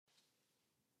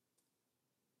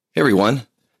Hey everyone,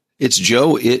 it's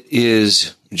Joe. It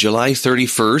is July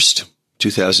 31st,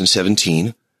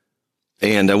 2017,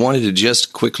 and I wanted to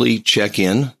just quickly check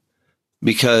in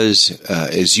because,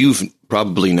 as you've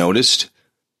probably noticed,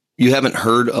 you haven't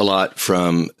heard a lot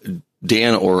from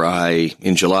Dan or I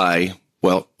in July,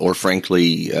 or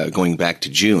frankly, going back to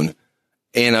June,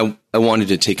 and I wanted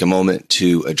to take a moment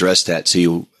to address that so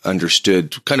you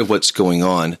understood kind of what's going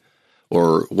on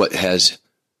or what has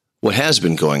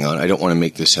been going on. I don't want to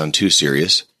make this sound too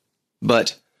serious,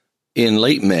 but in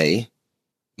late May,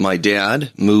 my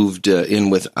dad moved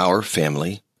in with our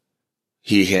family.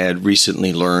 He had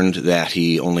recently learned that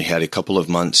he only had a couple of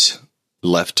months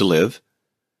left to live,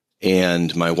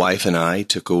 and my wife and I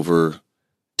took over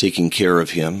taking care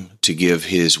of him to give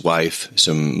his wife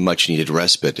some much-needed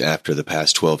respite after the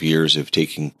past 12 years of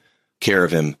taking care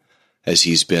of him, as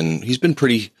he's been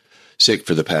pretty sick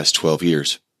for the past 12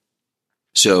 years.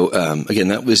 So, again,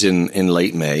 that was in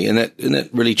late May, and that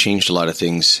really changed a lot of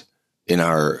things in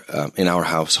our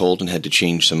household and had to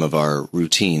change some of our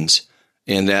routines.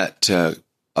 And that,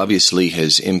 obviously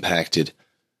has impacted,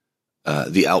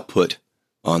 the output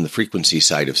on the frequency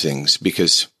side of things,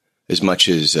 because as much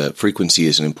as frequency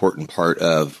is an important part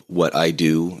of what I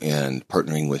do and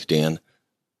partnering with Dan,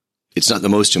 it's not the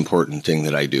most important thing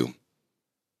that I do.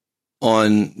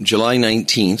 On July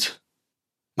 19th,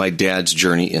 my dad's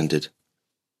journey ended.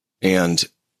 And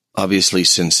obviously,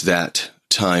 since that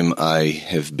time, I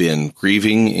have been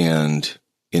grieving and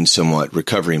in somewhat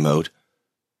recovery mode.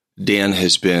 Dan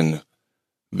has been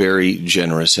very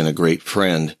generous and a great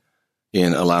friend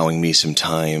in allowing me some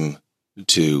time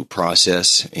to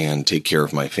process and take care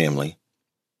of my family.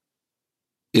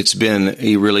 It's been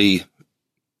a really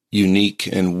unique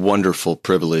and wonderful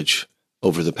privilege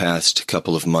over the past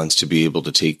couple of months to be able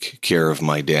to take care of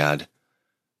my dad,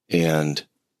 and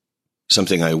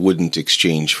something I wouldn't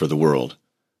exchange for the world.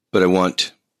 But I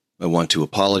want to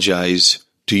apologize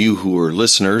to you who are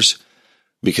listeners,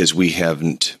 because we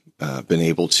haven't been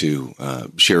able to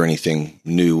share anything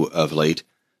new of late,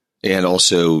 and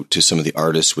also to some of the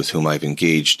artists with whom I've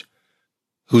engaged,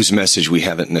 whose message we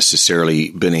haven't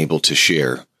necessarily been able to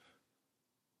share.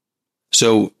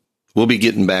 So we'll be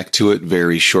getting back to it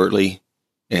very shortly,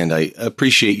 and I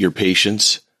appreciate your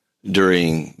patience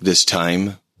during this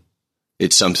time.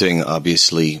 It's something,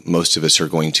 obviously, most of us are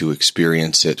going to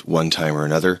experience at one time or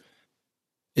another.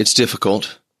 It's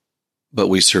difficult, but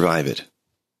we survive it.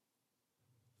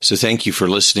 So thank you for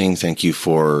listening. Thank you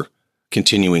for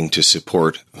continuing to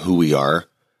support who we are.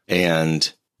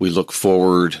 And we look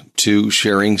forward to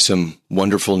sharing some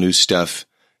wonderful new stuff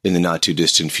in the not too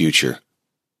distant future.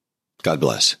 God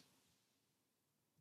bless.